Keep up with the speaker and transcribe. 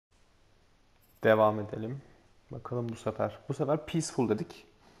Devam edelim. Bakalım bu sefer. Bu sefer peaceful dedik.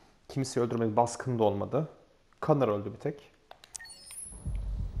 Kimseyi öldürmedik. Baskın da olmadı. Connor öldü bir tek.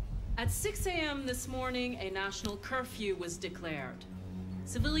 At 6 a.m. this morning, a national curfew was declared.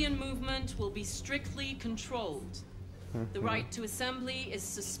 Civilian movement will be strictly controlled. The right to assembly is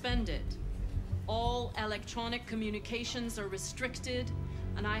suspended. All electronic communications are restricted,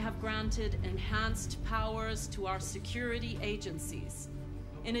 and I have granted enhanced powers to our security agencies.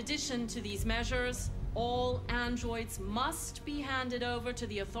 In addition to these measures, all androids must be handed over to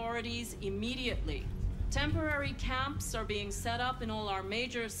the authorities immediately. Temporary camps are being set up in all our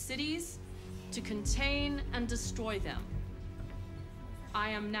major cities to contain and destroy them. I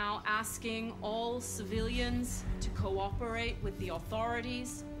am now asking all civilians to cooperate with the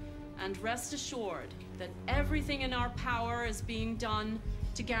authorities and rest assured that everything in our power is being done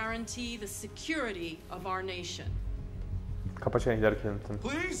to guarantee the security of our nation. Kapa çeneni Hillary Clinton.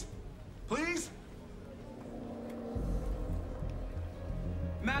 Please? Please?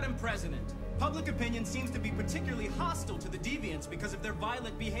 Madam President, public opinion seems to be particularly hostile to the deviants because of their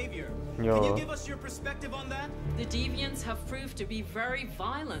violent behavior. Yo. Can you give us your perspective on that? The deviants have proved to be very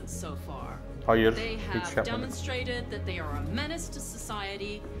violent so far. Hayır, They hiç have yapmadık. demonstrated that they are a menace to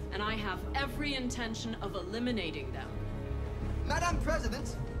society, and I have every intention of eliminating them. Madam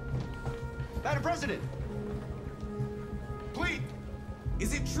President? Madam President! Please!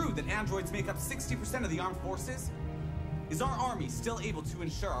 Is it true that androids make up 60% of the armed forces? Is our army still able to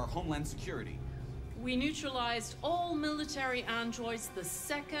ensure our homeland security? We neutralized all military androids the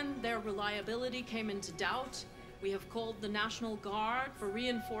second their reliability came into doubt. We have called the National Guard for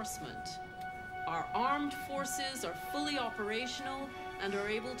reinforcement. Our armed forces are fully operational and are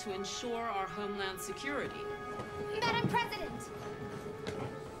able to ensure our homeland security. Madam President!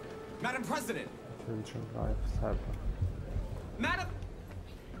 Madam President! Cyber. Madam!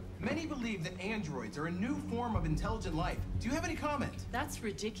 Many believe that androids are a new form of intelligent life. Do you have any comment? That's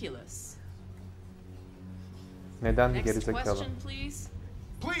ridiculous. Neden Next gerizekalı? question, please.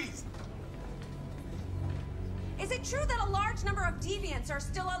 Please! Is it true that a large number of deviants are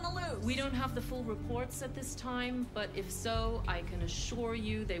still on the loose? We don't have the full reports at this time, but if so, I can assure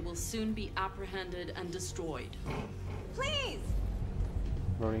you they will soon be apprehended and destroyed. Please!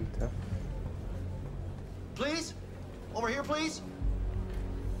 Learning theft. Please? Over here, please?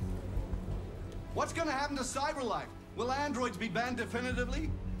 What's gonna happen to CyberLife? Will androids be banned definitively?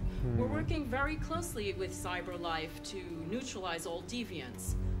 We're working very closely with CyberLife to neutralize all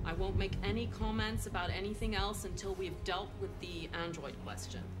deviants. I won't make any comments about anything else until we've dealt with the android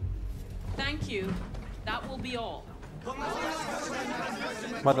question. Thank you. That will be all.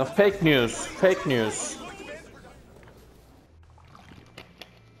 Madem fake news, fake news.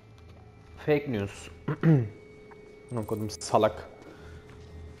 Fake news. Okudum salak.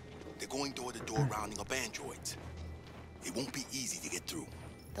 They're going door to door rounding up androids. It won't be easy to get through.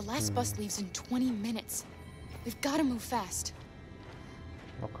 The last bus leaves in 20 minutes. We've got to move fast.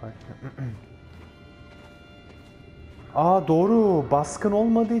 Okay. Aa doğru. Baskın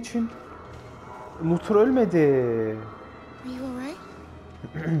olmadığı için Luther ölmedi. Are you alright?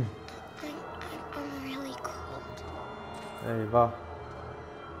 I'm really cold. Eyvah.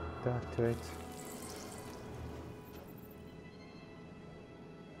 Deactivate.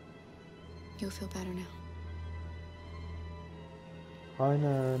 You'll feel better now.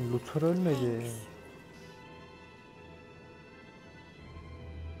 Aynen. Luther ölmedi.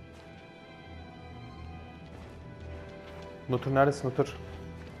 Luther neredesin Luther?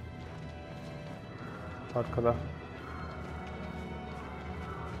 Arkada.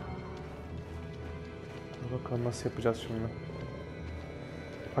 Dur bakalım nasıl yapacağız şimdi.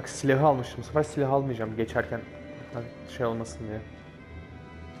 Bak silahı almışım. Bu sefer silahı almayacağım geçerken. Şey olmasın diye.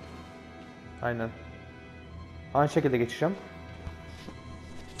 Aynen. Aynı şekilde geçeceğim.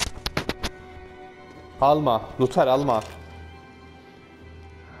 Alma. Luther alma.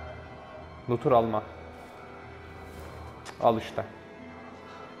 Luther alma. Al işte.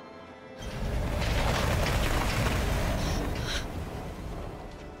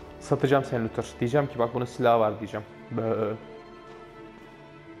 Satacağım seni Luther. Diyeceğim ki bak bunun silahı var diyeceğim. Bööö.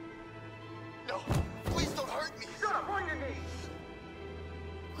 No, please don't hurt me.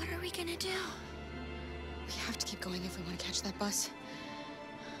 What are we gonna do? We have to keep going if we want to catch that bus.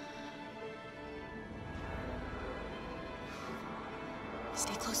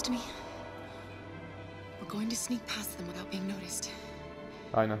 Stay close to me. We're going to sneak past them without being noticed.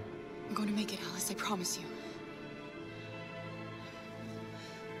 Aynen. We're going to make it, Alice, I promise you.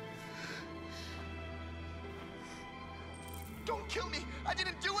 Don't kill me. I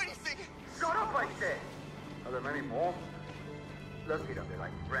didn't do anything. Shut up, I said! Are there many more? Located up there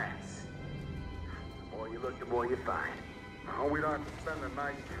like rats. more you look, the more you find. Oh, we don't have to spend the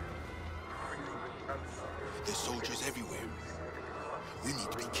night. There's soldiers everywhere. We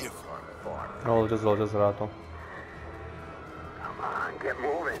need to be careful. Olacağız rahat ol. Come on, get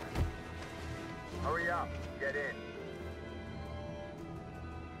moving. Hurry up, get in.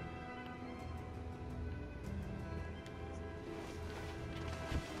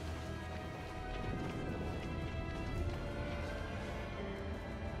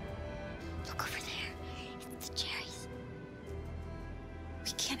 Look over there. It's the Jerry's.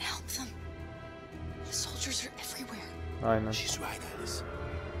 We can't help them. The soldiers are everywhere. Aynen. She's right, Alice.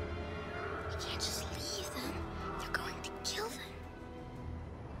 We can't just leave them. They're going to kill them.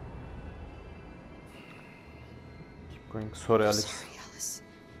 Keep going. Sorry Alice. Sorry, Alice.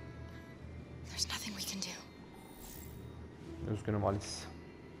 There's nothing we can do. Üzgünüm Alice.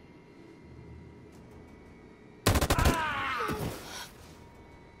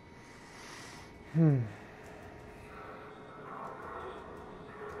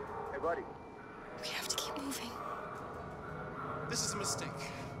 Hey, buddy. We have to keep moving. This is a mistake.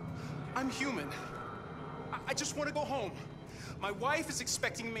 I'm human. I just want to go home. My wife is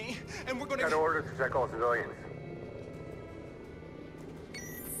expecting me, and we're gonna... Got orders to check all civilians.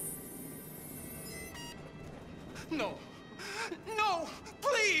 No. No!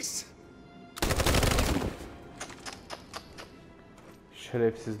 Please!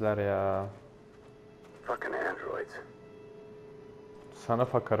 Şerefsizler ya. Fucking androids. Sana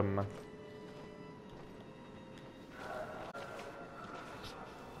fakarım ben.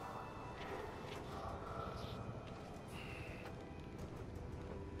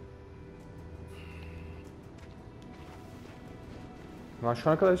 Lan şu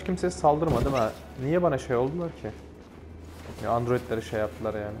ana kadar hiç kimseye saldırmadım ha. Niye bana şey oldular ki? Ya androidleri şey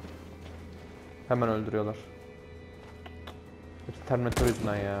yaptılar yani. Hemen öldürüyorlar. Hepsi Terminator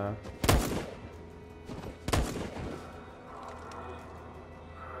yüzünden ya.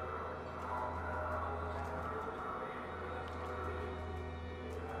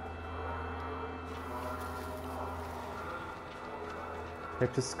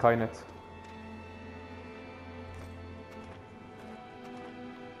 Hepsi Skynet.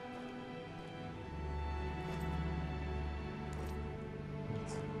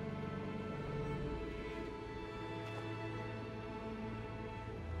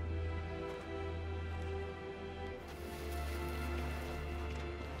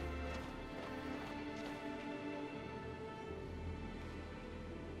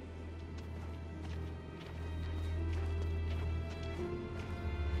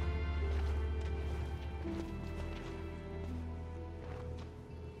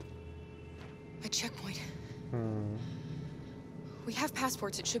 A checkpoint. We have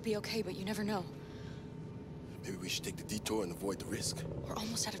passports, it should be okay, but you never know. Maybe we should take the detour and avoid the risk. We're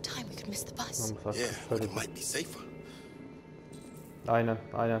almost out of time, we could miss the bus. Yeah, but it might be safer. Aynen.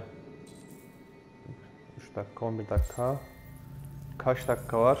 3 dakika, 11 dakika. Kaç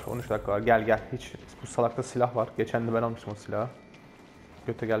dakika var? 13 dakika var. Gel. Hiç bu salakta silah var. Geçen de ben almıştım o silahı.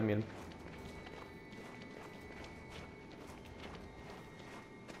 Göte gelmeyelim.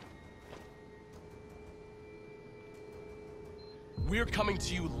 We're coming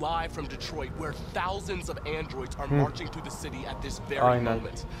to you live from Detroit, where thousands of androids are marching through the city at this very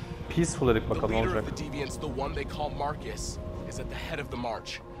moment. Peaceful dedik The bakalım ne leader olacak. of the deviants, the one they call Marcus, is at the head of the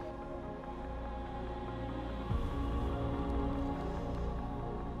march.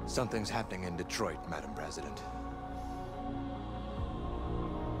 Something's happening in Detroit, Madam President.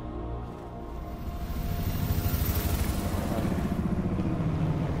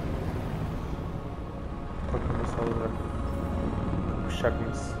 Bakın nasıl olacak. Kapışacak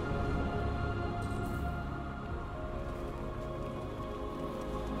mıyız?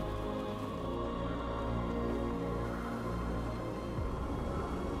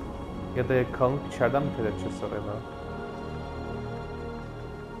 Ya da yakalanıp içeriden mi edeceğiz oraya da?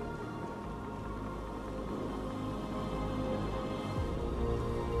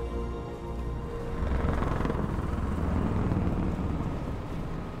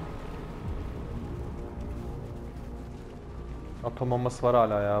 Atom bombası var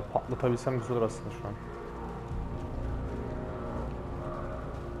hala ya. Patlatabilsem güzel olur aslında şu an.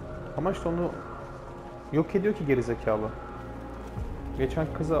 Ama işte onu yok ediyor ki gerizekalı.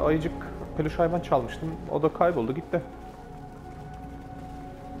 Geçen kıza ayıcık peluş hayvan çalmıştım. O da kayboldu gitti.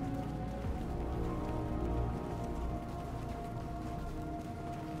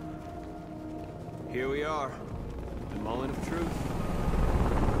 Here we are. The moment of truth.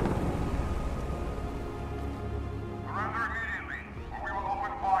 Surrender immediately, or we will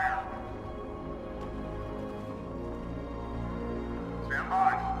open fire. Stand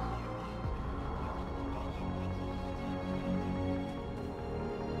by.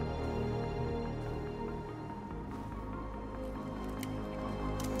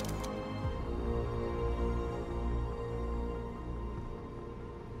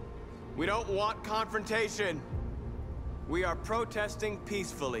 We don't want confrontation. We are protesting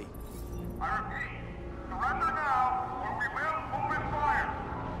peacefully. I repeat, surrender now, or we will open fire.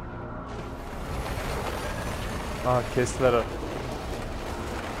 Aha kestiler.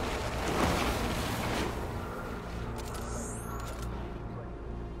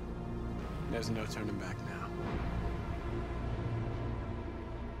 There's no turning back now.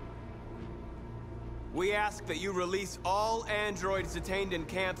 We ask that you release all androids detained in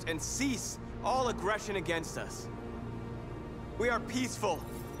camps and cease all aggression against us. We are peaceful.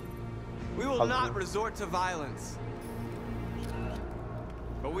 We will not resort to violence.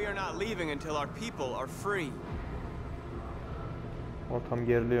 But we are not leaving until our people are free. Ortam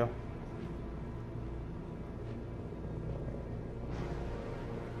geriliyor.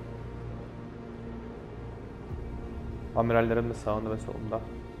 Amirallerim de sağında ve solunda.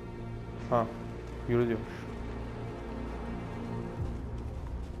 Ha, yürü diyormuş.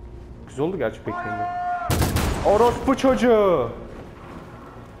 Güzel oldu gerçi bekleyince. Orospu çocuğu!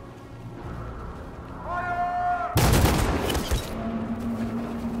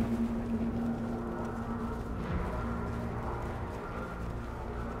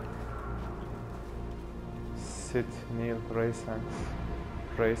 Sit, kneel, raise hands.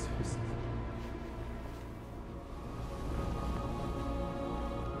 Raise fist.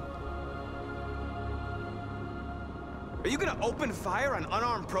 Are you gonna open fire on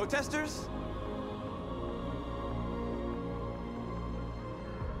unarmed protesters?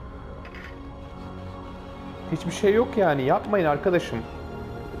 Hiçbir şey yok yani. Yapmayın arkadaşım.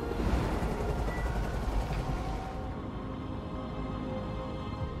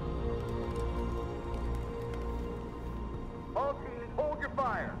 All teams, hold your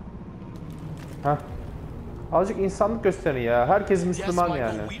fire. Heh. Azıcık insanlık gösterin ya. Herkes Müslüman Yes,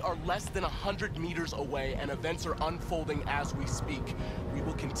 yani. Michael, we are less than 100 meters away and events are unfolding as we speak. We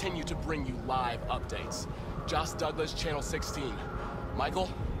will continue to bring you live updates. Josh Douglas, Channel 16. Michael,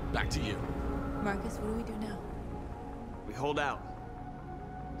 back to you. Marcus, what do we do now? We hold out.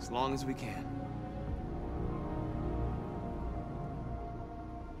 As long as we can.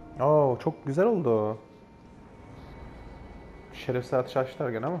 Oo, çok güzel oldu. Şerefsiz atış açtılar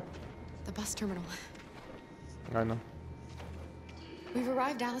gene ama. The bus terminal. Aynen. We've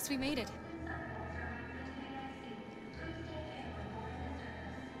arrived, Alice. We made it.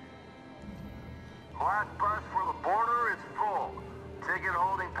 Last bus for the border is full. Ticket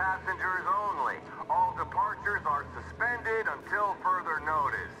holding passengers only. All departures are suspended until further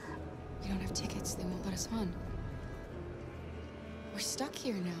notice. We don't have tickets. They won't let us on. We're stuck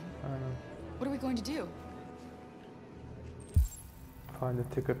here now. Aynen. What are we going to do? Find a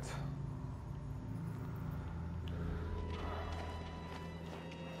ticket.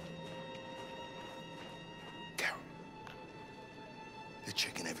 They're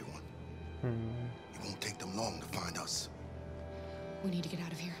checking everyone. It won't take them long to find us. We need to get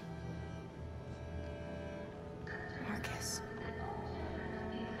out of here. Marcus.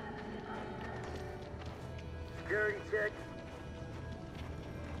 Security check.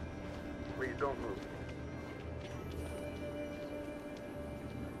 Please don't move.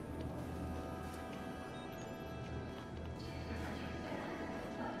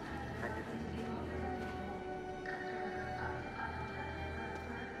 Thank you.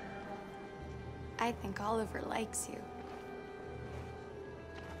 I think Oliver likes you.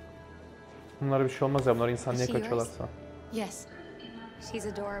 Bunlara bir şey olmaz ya. Bunlar insan niye Is she yours? kaçıyorlarsa. Yes. She's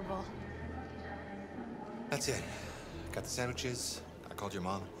adorable. That's it. Got the sandwiches. I called your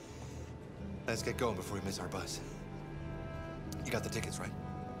mom. Let's get going before we miss our bus. You got the tickets, right?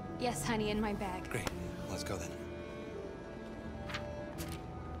 Yes, honey, in my bag. Great. Let's go then.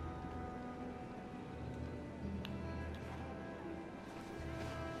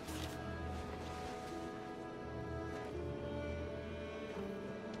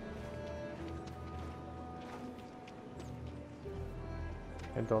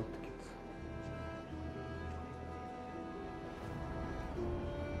 Adult ticket.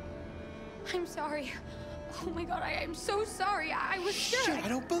 I'm sorry. Oh my god, I am so sorry. I was sure. Shit, I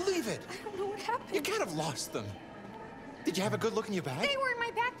don't believe it. I don't know what happened. You can't have lost them. Did you have a good look in your bag? They were in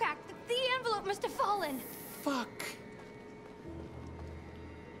my backpack. The envelope must have fallen. Fuck.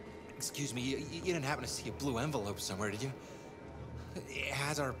 Excuse me, you didn't happen to see a blue envelope somewhere, did you? It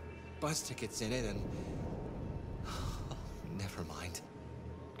has our bus tickets in it and... Never mind.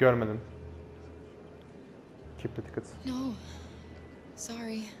 Görmedin. Keep the tickets. No.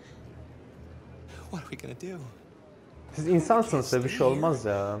 Sorry. What are we gonna do? Siz insansınız size bir şey olmaz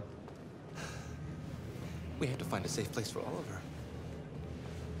ya. We have to find a safe place for Oliver.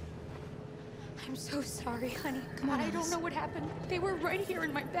 I'm so sorry, honey. Come on, I don't know what happened. They were right here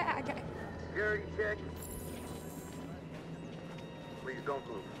in my bag. Security check. Please don't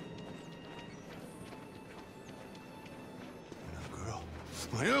move. Girl.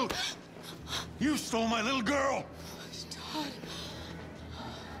 My little... You stole my little girl! Todd.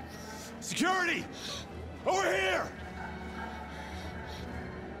 Security! Over here!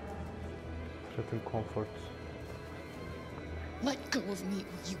 Threaten comfort. Let go of me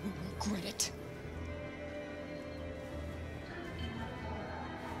or you will regret it.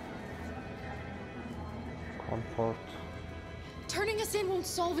 Comfort. Turning us in won't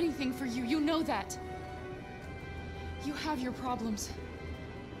solve anything for you. You know that. You have your problems.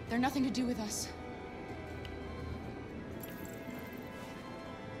 They're nothing to do with us.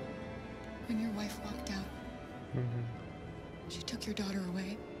 When your wife walked out, she took your daughter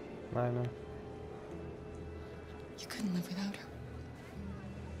away. Aynen. You couldn't live without her.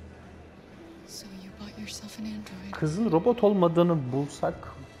 So you bought yourself an android. Kızın robot olmadığını bulsak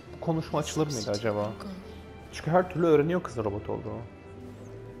bu konuşma açılır mıydı acaba? Çünkü her türlü öğreniyor kızın robot olduğunu.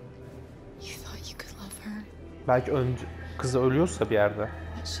 You thought you could love her. Belki önce kızı ölüyorsa bir yerde.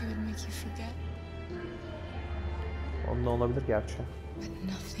 That she would make you forget. Ondan olabilir gerçi. But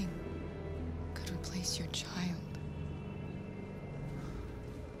nothing could replace your child.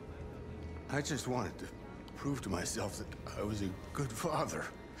 I just wanted to prove to myself that I was a good father.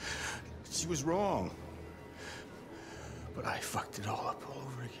 She was wrong. But I fucked it all up all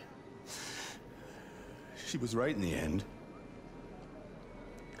over again. She was right in the end.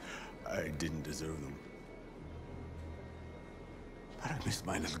 I didn't deserve them. But I miss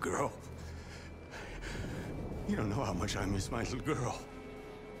my little girl. You don't know how much I miss my little girl.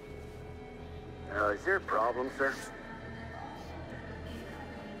 Is there a problem, sir?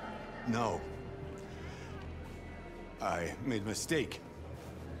 No. I made a mistake.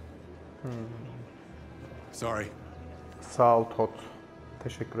 Sorry. Sağ ol Todd.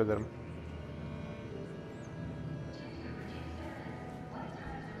 Teşekkür ederim.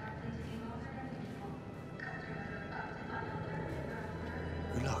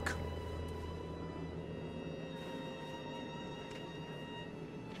 Good luck.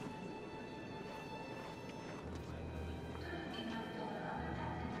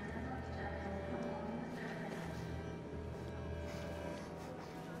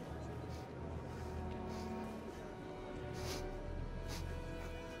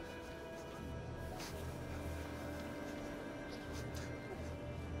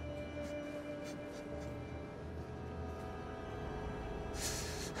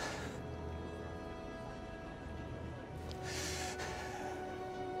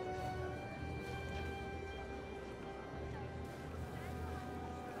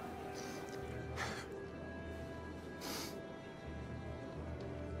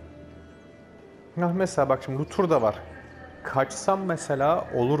 Ya mesela bak şimdi bu turda var. Kaçsam mesela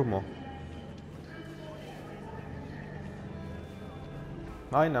olur mu?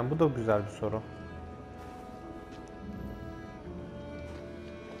 Aynen bu da güzel bir soru.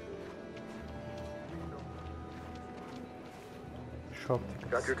 Shop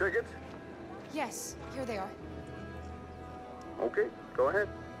tickets. Got your tickets? Yes, here they are. Okay, go ahead.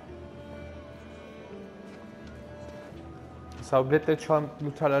 Mesela biletleri çalan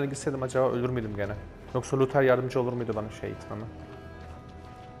Luther'lerle gitseydim acaba ölür müydüm gene? Yoksa Luther yardımcı olur muydu bana şey eğitmeme?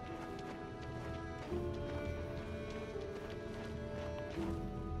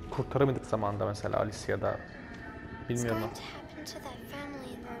 Kurtarır mıydık zamanında mesela Alice ya da bilmiyorum. What's going to happen to that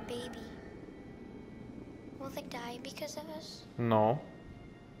family and their baby? Will they die because of us? No. No.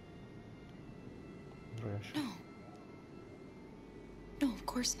 No, of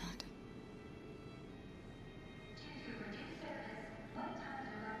course not.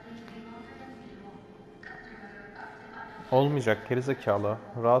 Olmayacak gerizekalı.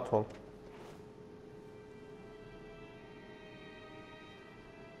 Rahat ol.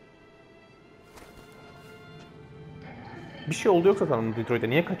 Bir şey oldu yoksa sanırım Detroit'te.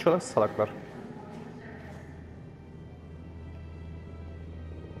 Niye kaçıyorlar salaklar?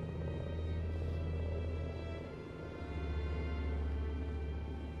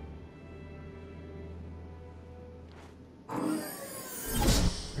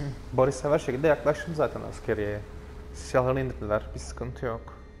 Barışsever şekilde yaklaştım zaten askeriyeye. Silahlarını indirdiler. Bir sıkıntı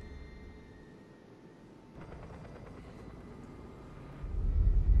yok.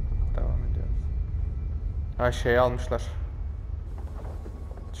 Devam ediyoruz. Ha şeyi almışlar.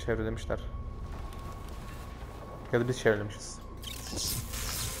 Çevrelemişler. Ya da biz çevrelemişiz.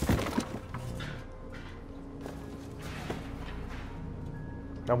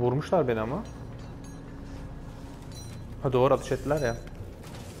 Ya vurmuşlar beni ama. Ha doğru ateş ettiler ya.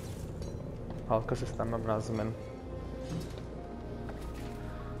 Halka seslenmem lazım benim.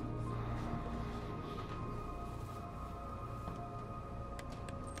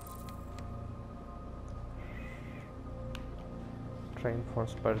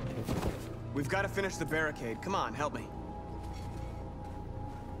 Reinforced barricade. We've got to finish the barricade. Come on, help me.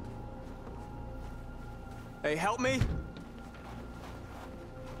 Hey, help me!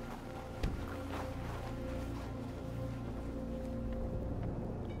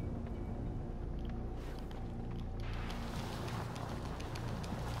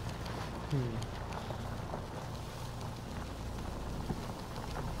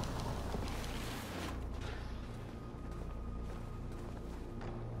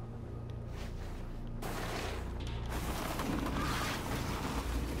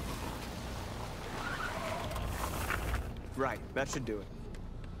 Right, that should do it.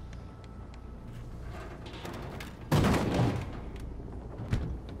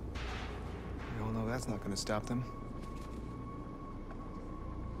 We all know that's not gonna stop them.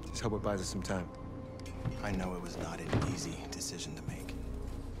 Just hope it buys us some time. I know it was not an easy decision to make,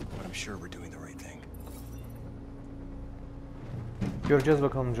 but I'm sure we're doing the right thing. Göreceğiz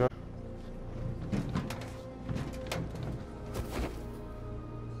bakalım Joe.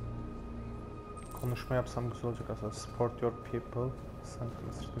 Konuşma yapsam güzel olacak aslında. Support your people.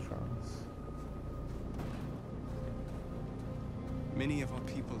 Many of our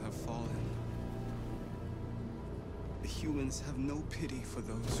people have fallen. The humans have no pity for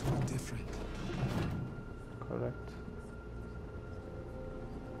those who are different. Correct.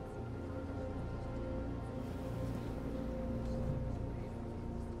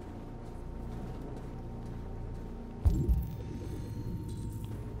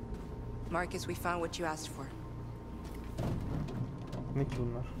 Marcus, we found what you asked for. Ne ki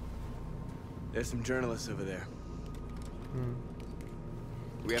bunlar? There's some journalists over there. Hmm.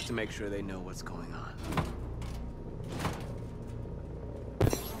 We have to make sure they know what's going on.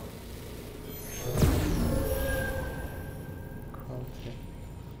 Cruelty.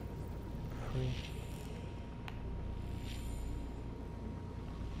 Free.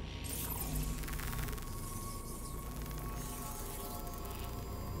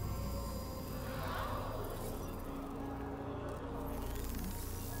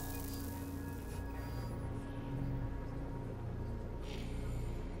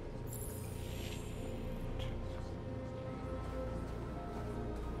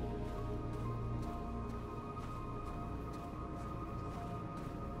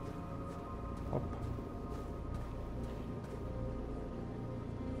 Hop.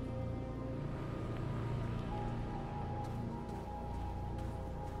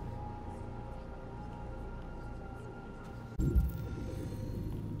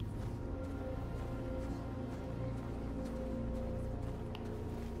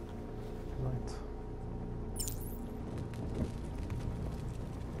 Right.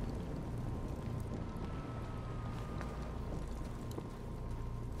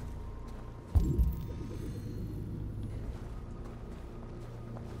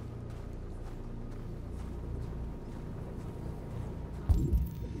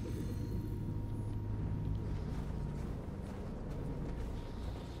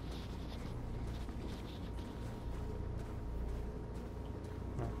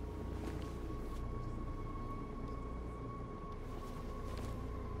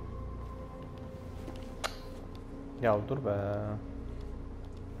 Ya dur be.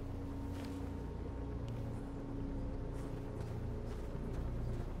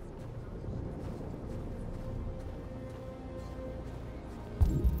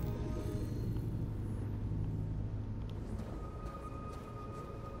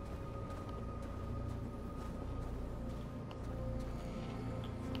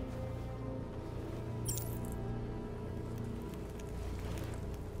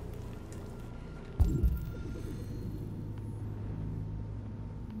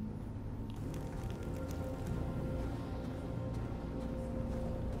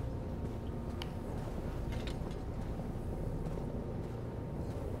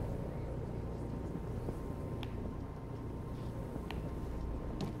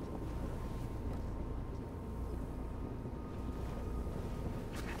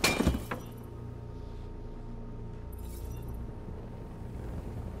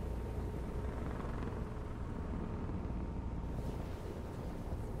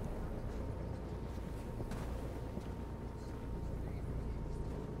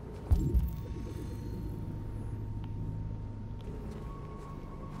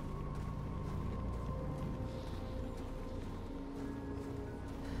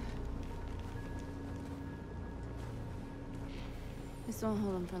 This won't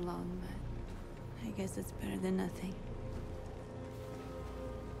hold him for long, but guess it's better than nothing.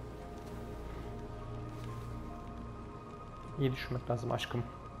 İyi düşünmek lazım aşkım.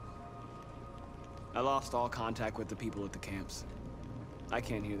 I lost all contact with the people at the camps. I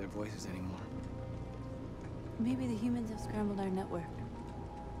can't hear their voices anymore. Maybe the humans have scrambled our network.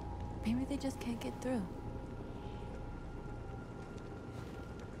 Maybe they just can't get through.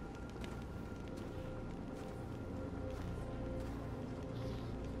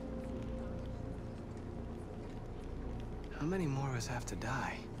 How many more of us have to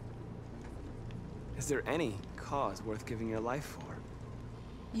die? Is there any cause worth giving your life for?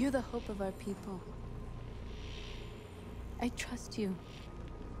 You're the hope of our people. I trust you.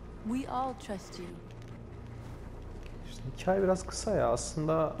 We all trust you. İşte hikaye biraz kısa ya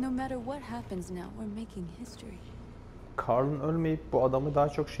aslında. No matter what happens now, we're making history. Carl'ın ölmeyip bu adamı daha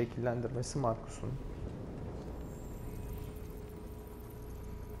çok şekillendirmesi Marcus'un.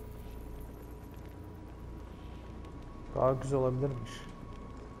 Daha güzel olabilirmiş.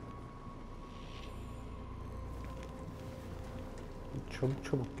 Çabuk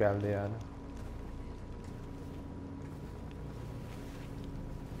çabuk geldi yani.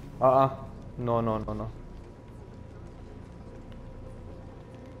 Aa, no no no no.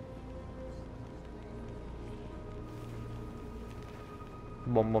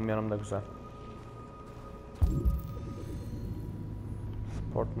 Bombom yanımda güzel.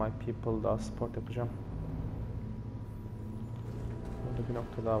 Support my people, daha support yapacağım. Orada bir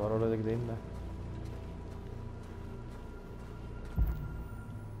nokta daha var, oraya da gideyim de.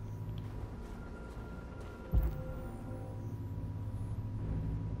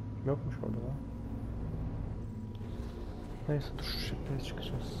 Yokmuş orada da. Neyse dur şu şekilde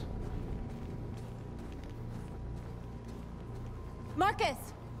çıkacağız. Marcus!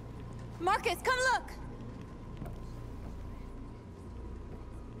 Marcus, come look!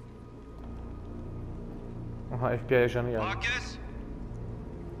 Aha FBI ajanı geldi. Marcus?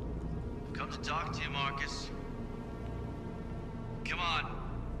 Come to talk to you, Marcus. Come on.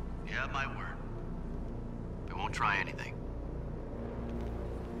 You have my word. We won't try anything.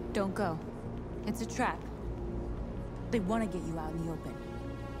 Don't go. It's a trap. They want to get you out in the open.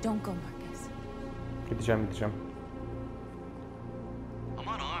 Don't go, Marcus. Gideceğim. I'm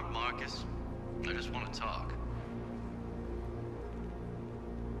unarmed, Marcus. I just want to talk.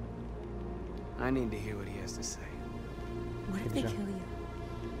 I need to hear what he has to say. What if they kill you?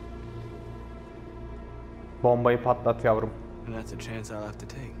 Bombayı patlat yavrum. And that's a chance I'll have to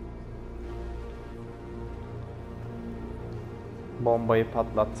take. Bombayı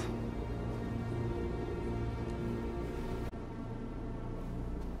patlat.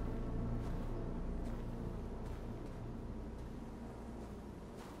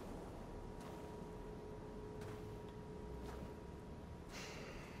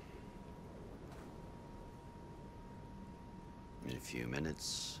 In a few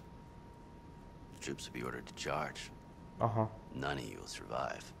minutes, the troops will be ordered to charge. Aha. None of you will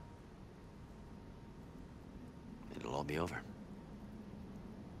survive. It'll all be over.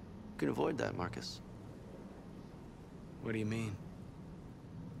 You can avoid that, Marcus. What do you mean?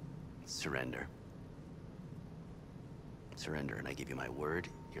 Surrender. Surrender, and I give you my word,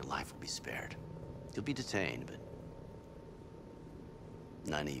 your life will be spared. You'll be detained, but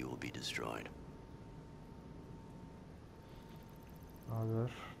none of you will be destroyed.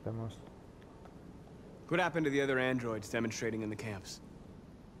 What happened to the other androids demonstrating in the camps?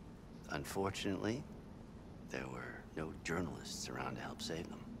 Unfortunately, there were no journalists around to help save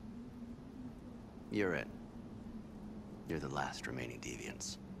them. You're it. You're the last remaining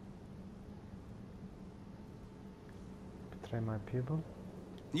deviants. Betray my people?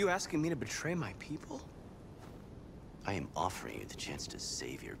 You asking me to betray my people? I am offering you the chance to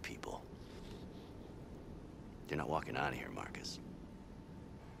save your people. You're not walking out of here, Marcus.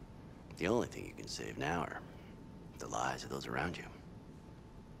 The only thing you can save now are the lives of those around you.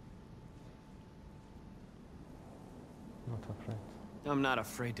 Not afraid. I'm not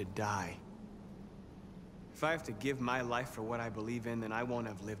afraid to die. If I have to give my life for what I believe in, then I won't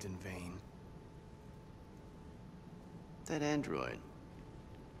have lived in vain. That android.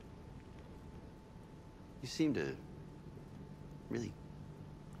 You seem to really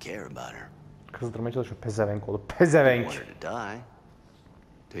care about her. Kızdırmaya çalışıyor pezevenk olup. You Pezevenk. want her to die,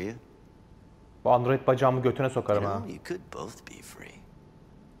 do you? Bu android bacağımı götüne sokarım You ha. know, you could both be free.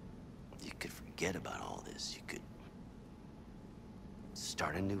 You could forget about all this. You could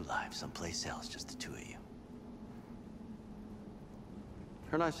start a new life someplace else, just the two of you.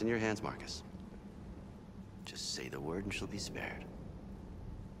 Her life's in your hands, Marcus. Just say the word and she'll be spared.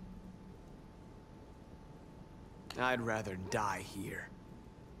 I'd rather die here.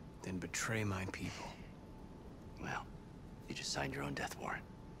 than betray my people. Well, you just signed your own death warrant.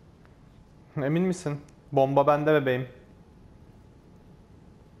 Emin misin? Bomba bende bebeğim.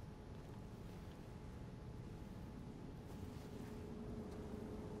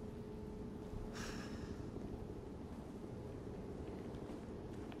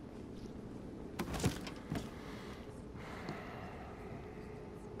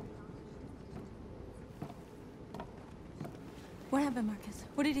 What happened, Marcus?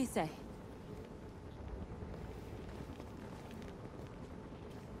 What did he say?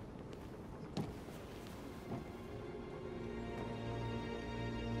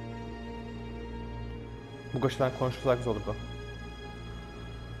 Bu kaşıdan konuşursak güzel olurdu.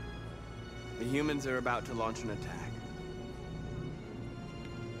 The humans are about to launch an attack.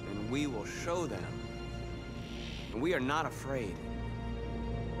 And we will show them. And we are not afraid.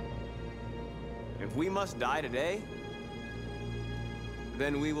 If we must die today,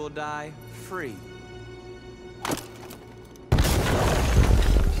 then we will die free.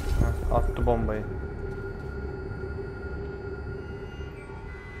 Attı bombayı.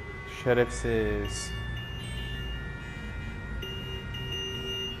 Şerefsiz.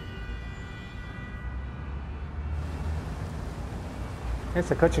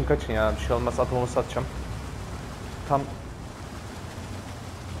 Neyse kaçın ya. Bir şey olmaz. Atomu satacağım. Tam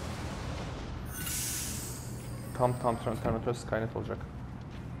Terminator Skynet olacak.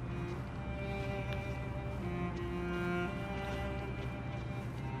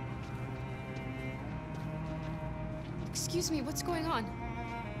 Excuse me, what's going on?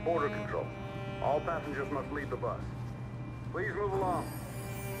 Border control. All passengers must leave the bus. Please move along.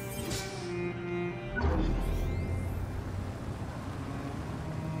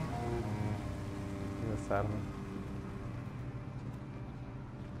 Gösterdim.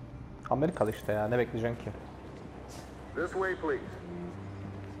 Amerikalı işte ya. Ne bekleyeceksin ki? This way, please.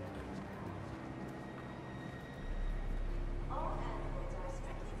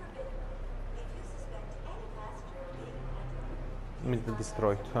 Mr.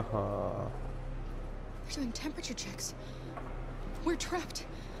 Destroyed. They're doing temperature checks. We're trapped.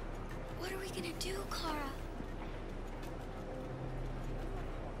 What are we gonna do, Kara?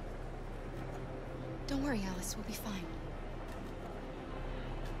 Don't worry, Alice. We'll be fine.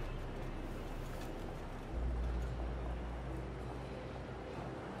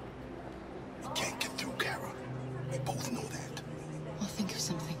 We can't get through, Kara. We both know that. I'll think of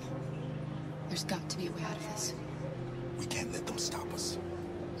something. There's got to be a way out of this. We can't let them stop us.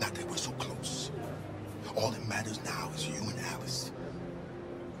 Not that we're so close. All that matters now is you and Alice.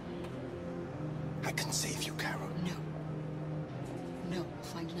 I can save you, Kara. No. No,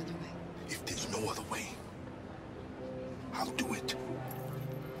 we'll find another way. If there's no other way, I'll do it.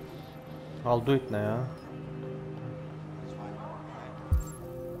 I'll do it ne ya?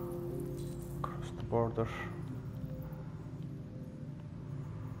 Cross the border.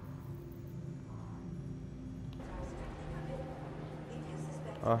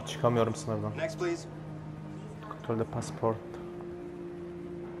 Ah, çıkamıyorum sınırdan. Next, please. Kontrolde pasaport.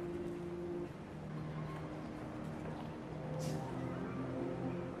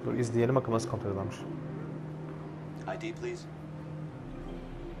 Dur izleyelim bakalım nasıl kontrol ediyormuş. ID, please.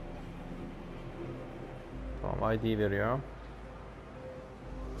 Tamam, ID veriyor.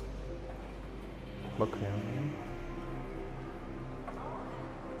 Bakıyorum.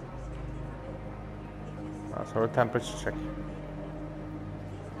 Daha sonra temperature check.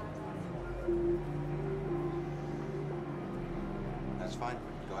 That's fine.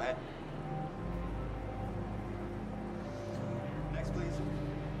 Go ahead. Next, please.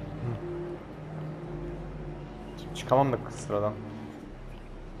 Çıkamam da sıradan.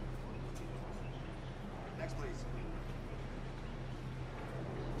 Next, please.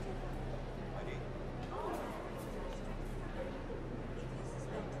 ID.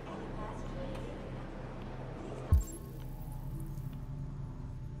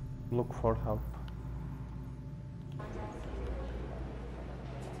 Look for help.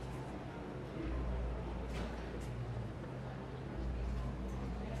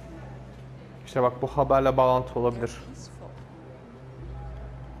 İşte bak bu haberle bağlantı olabilir.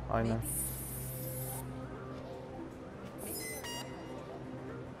 Aynen.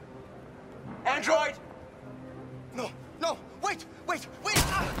 Android! No, no, wait!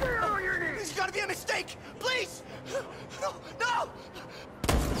 Ah! There's gotta be a mistake! Please! No, no!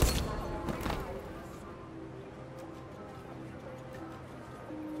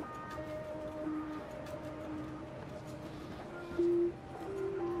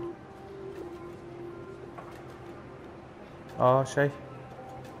 Aa şey. ID,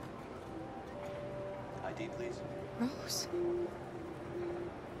 please. Rose?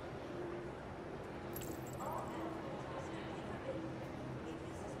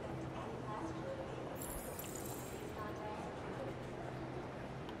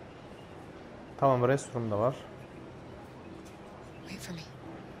 Tamam, restroom da var. Wait for me.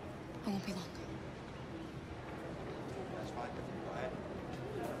 I won't be long.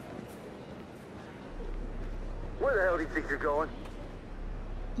 Where the hell do you think you're going?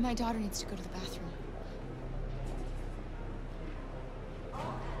 My daughter needs to go to the bathroom.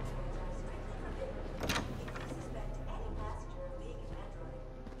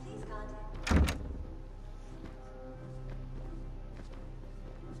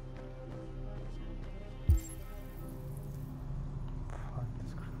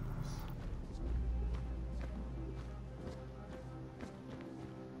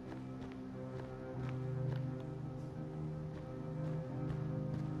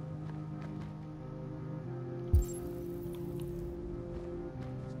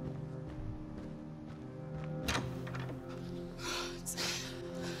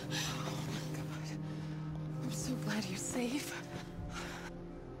 You're safe.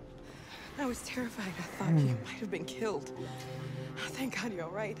 I was terrified. I thought you might have been killed. Thank God you're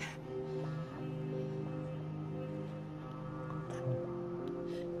all right.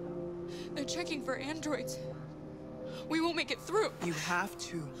 They're checking for androids. We won't make it through. You have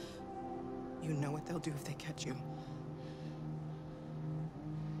to. You know what they'll do if they catch you.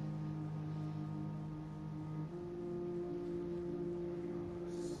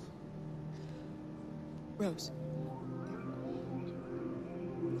 Rose.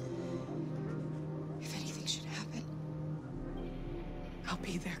 If anything should happen, I'll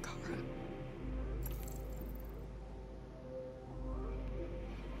be there, Kara.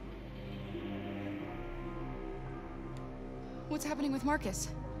 What's happening with Marcus?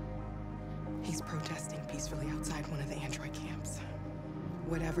 He's protesting peacefully outside one of the android camps.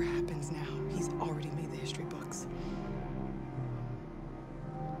 Whatever happens now, he's already made the history books.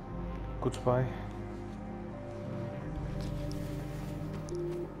 Goodbye.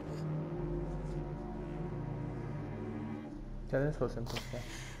 Kendine sor sen Kosta.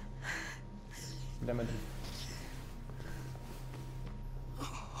 Bilemedim.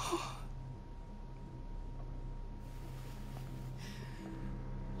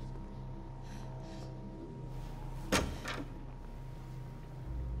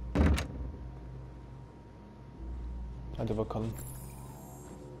 Hadi bakalım.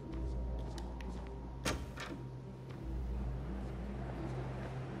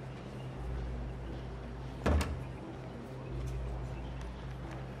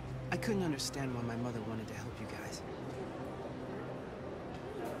 I couldn't understand why my mother wanted to help you guys.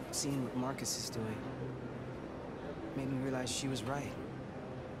 Seeing what Marcus is doing made me realize she was right.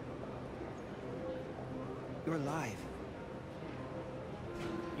 You're alive.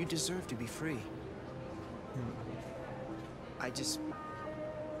 You deserve to be free. I just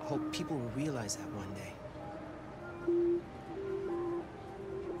hope people will realize that one day.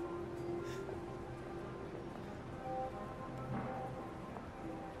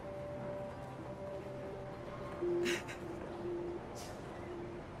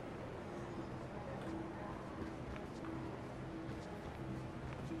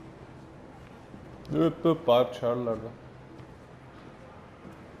 Öp öp bağırıp çağırırlardı.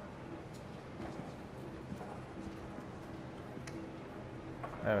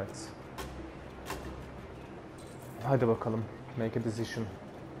 Evet. Hadi bakalım. Make a decision.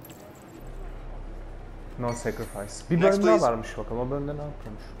 No sacrifice. Bir bölüm daha varmış bakalım. O bölümde ne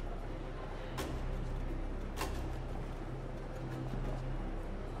yapıyormuş?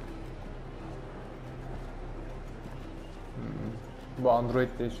 Bu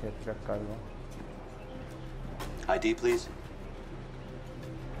Android de şey yapacak galiba. ID, please.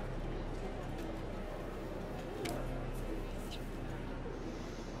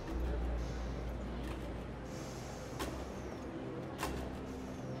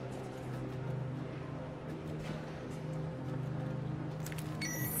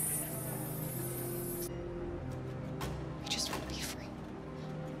 I just want to be free.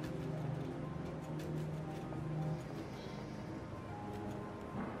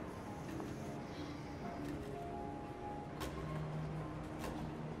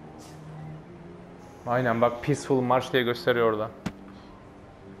 Aynen bak Peaceful March diye gösteriyor orada.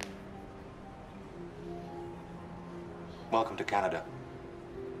 Welcome to Canada.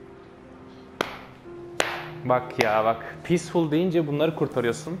 Bak ya bak. Peaceful deyince bunları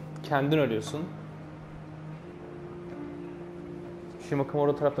kurtarıyorsun. Kendin ölüyorsun. Şimdi bakalım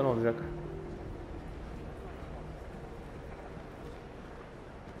orada tarafta ne olacak?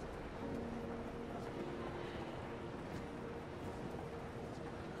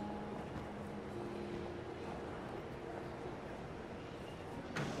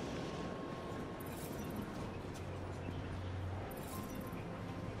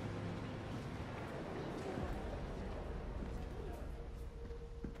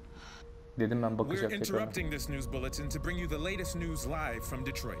 Dedim ben We're bakacak tekrar. interrupting this news bulletin to bring you the latest news live from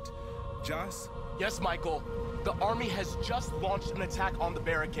Detroit. Joss? Yes, Michael. The Army has just launched an attack on the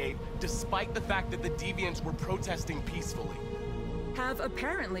barricade, despite the fact that the Deviants were protesting peacefully. Have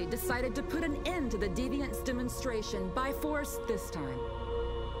apparently decided to put an end to the Deviants demonstration by force this time.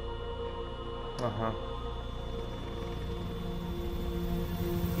 Aha.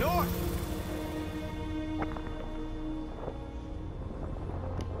 North!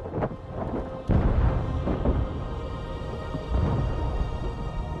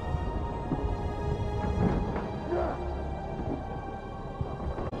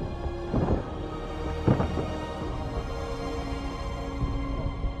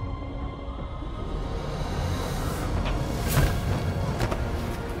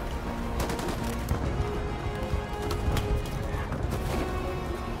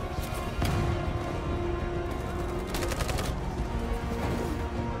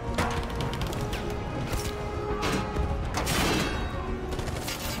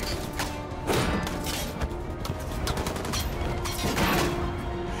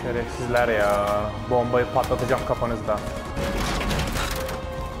 Şerefsizler ya. Bombayı patlatacağım kafanızda.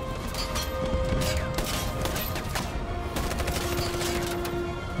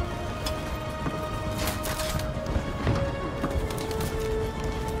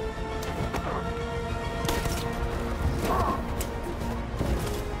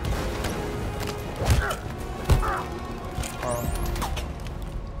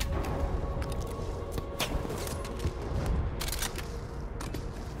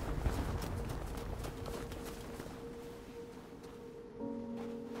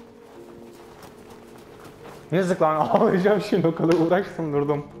 Yazık lan, ağlayacağım şimdi, o kadar uğraştım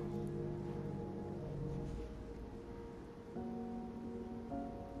durdum.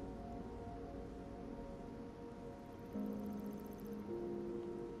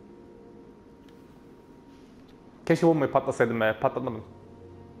 Keşke bombayı patlasaydım be, patlatmadım.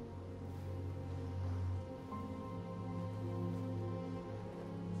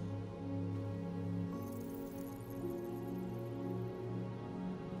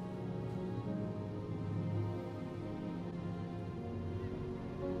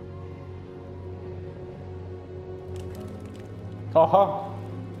 Aha!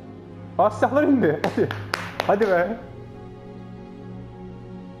 Silahlar indi. Hadi. Hadi be.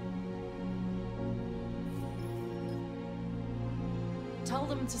 Tell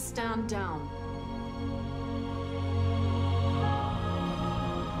them to stand down.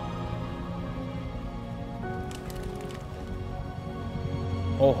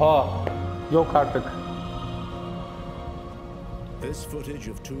 Oha! Yok artık. This footage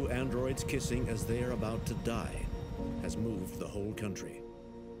of two androids kissing as they are about to die has moved the whole country.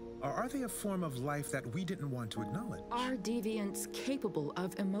 Or are they a form of life that we didn't want to acknowledge? Are deviants capable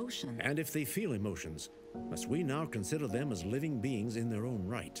of emotion? And if they feel emotions, must we now consider them as living beings in their own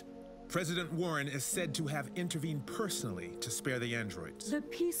right? President Warren is said to have intervened personally to spare the androids. The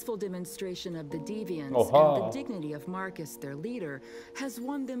peaceful demonstration of the deviants Oha. and the dignity of Marcus, their leader, has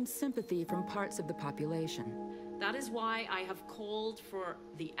won them sympathy from parts of the population. That is why I have called for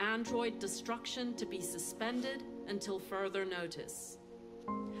the android destruction to be suspended until further notice.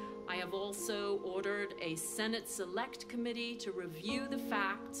 I have also ordered a Senate Select Committee to review the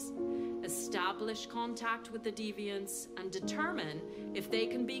facts, establish contact with the deviants, and determine if they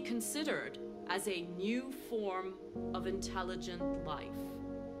can be considered as a new form of intelligent life.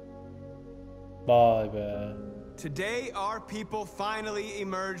 Vay be. Today, our people finally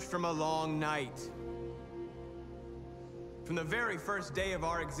emerged from a long night. From the very first day of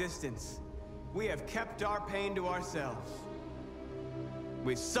our existence, we have kept our pain to ourselves.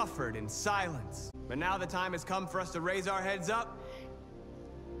 We've suffered in silence, but now the time has come for us to raise our heads up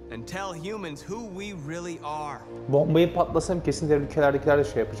and tell humans who we really are. Bombayı patlasam kesin diğer ülkelerdekiler de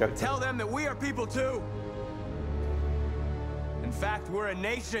şey yapacaktı. Tell them that we are people too. In fact, we're a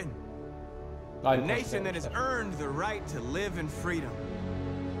nation. A nation that has earned the right to live in freedom.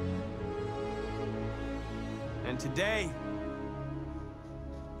 And today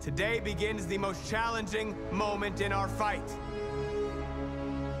begins the most challenging moment in our fight.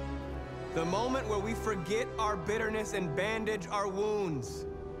 The moment where we forget our bitterness and bandage our wounds.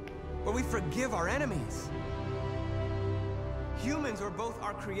 Where we forgive our enemies. Humans are both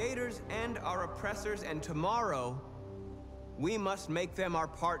our creators and our oppressors, and tomorrow, we must make them our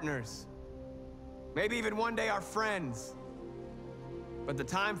partners. Maybe even one day our friends. But the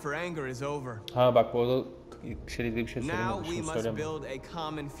time for anger is over. Ha bak bu arada bir şey Now söylemedim. we Şunu must söyleme. build a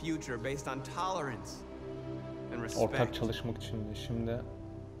common future based on tolerance and respect. Ortak çalışmak için şimdi.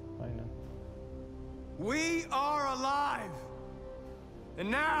 Aynen. We are alive.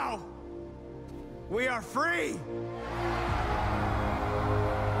 And now We are free!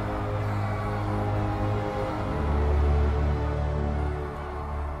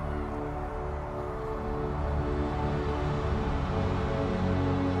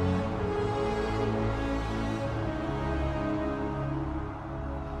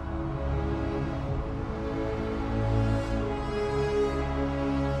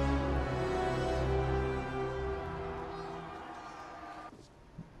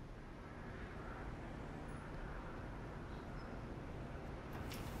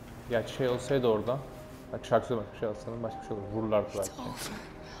 Ya şey olsaydı orada, bak şarkı söylemek bir şey alsanın başka bir şey olur. Vururlardı belki.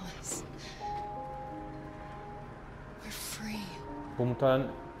 Bu muhtemelen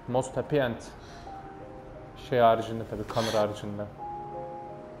most happy end şey haricinde tabii, Connor haricinde.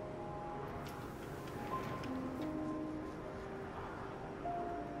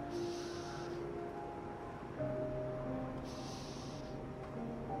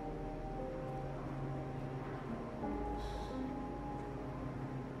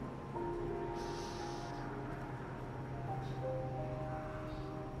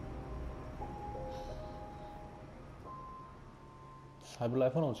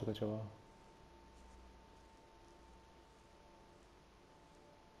 Cyberlife'a ne olacak acaba?